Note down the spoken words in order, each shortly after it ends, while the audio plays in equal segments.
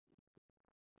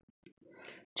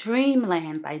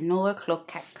Dreamland by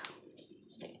Klocek.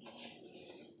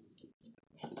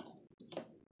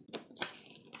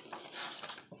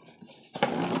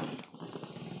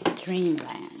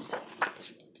 Dreamland.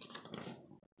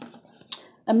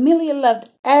 Amelia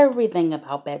loved everything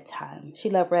about bedtime.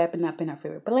 She loved wrapping up in her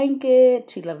favorite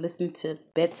blanket. She loved listening to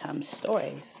bedtime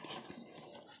stories.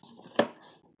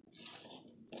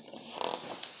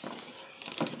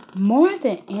 More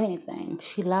than anything,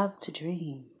 she loved to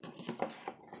dream.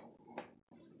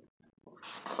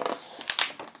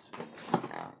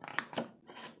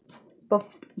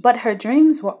 But her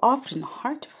dreams were often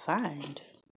hard to find.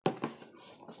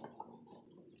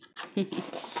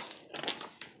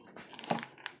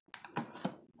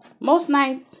 Most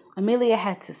nights, Amelia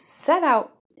had to set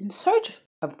out in search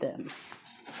of them.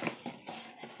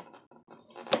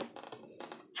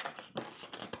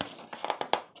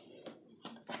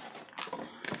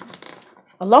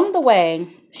 Along the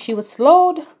way, she was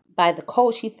slowed by the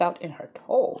cold she felt in her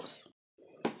toes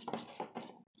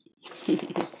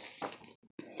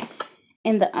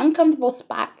and the uncomfortable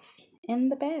spots in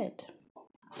the bed.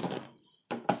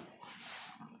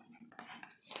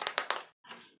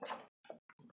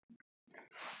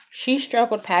 She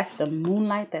struggled past the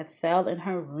moonlight that fell in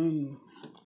her room.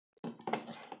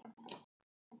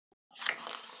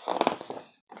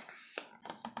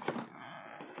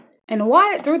 And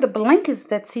waded through the blankets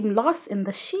that seemed lost in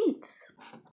the sheets.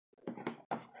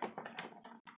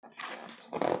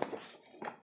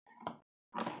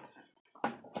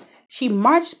 She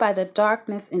marched by the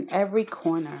darkness in every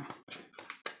corner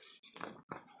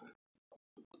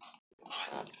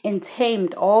and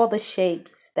tamed all the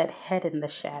shapes that hid in the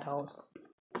shadows.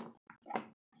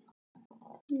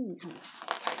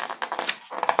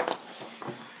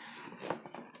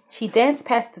 She danced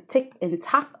past the tick and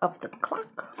tock of the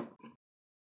clock.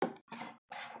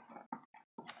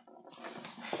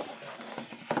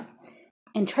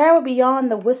 And traveled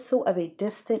beyond the whistle of a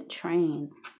distant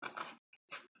train.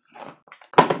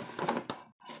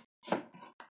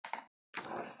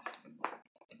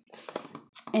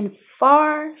 And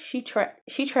far, she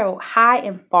traveled high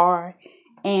and far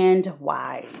and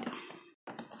wide.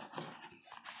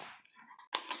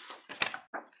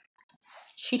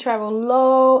 She traveled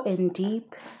low and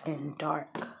deep and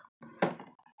dark.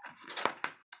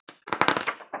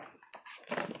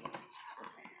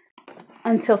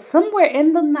 Until somewhere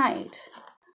in the night,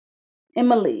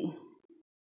 Emily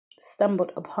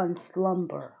stumbled upon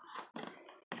slumber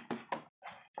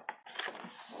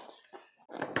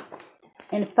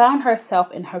and found herself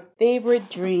in her favorite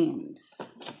dreams.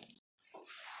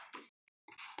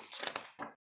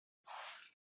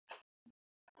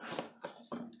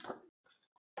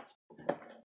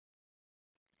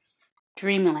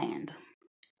 Dreamland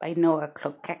by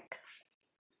Klocek.